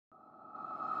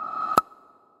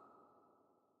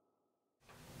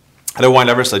Hello wine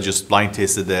lovers, I just blind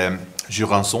tasted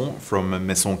Jurançon from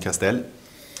Maison Castel,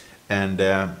 and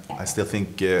I still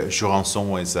think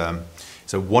Jurançon is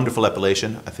a wonderful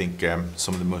appellation. I think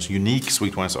some of the most unique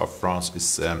sweet wines of France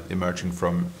is emerging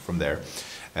from there.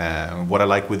 What I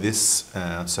like with this,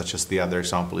 such as the other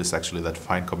example, is actually that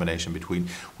fine combination between,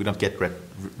 we don't get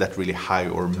that really high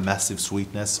or massive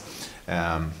sweetness.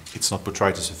 It's not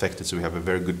botrytis affected, so we have a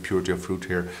very good purity of fruit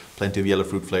here, plenty of yellow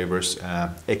fruit flavors,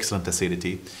 excellent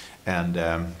acidity,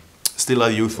 and still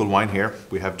a youthful wine here.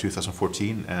 We have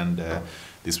 2014, and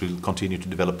this will continue to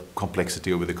develop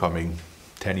complexity over the coming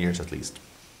 10 years at least.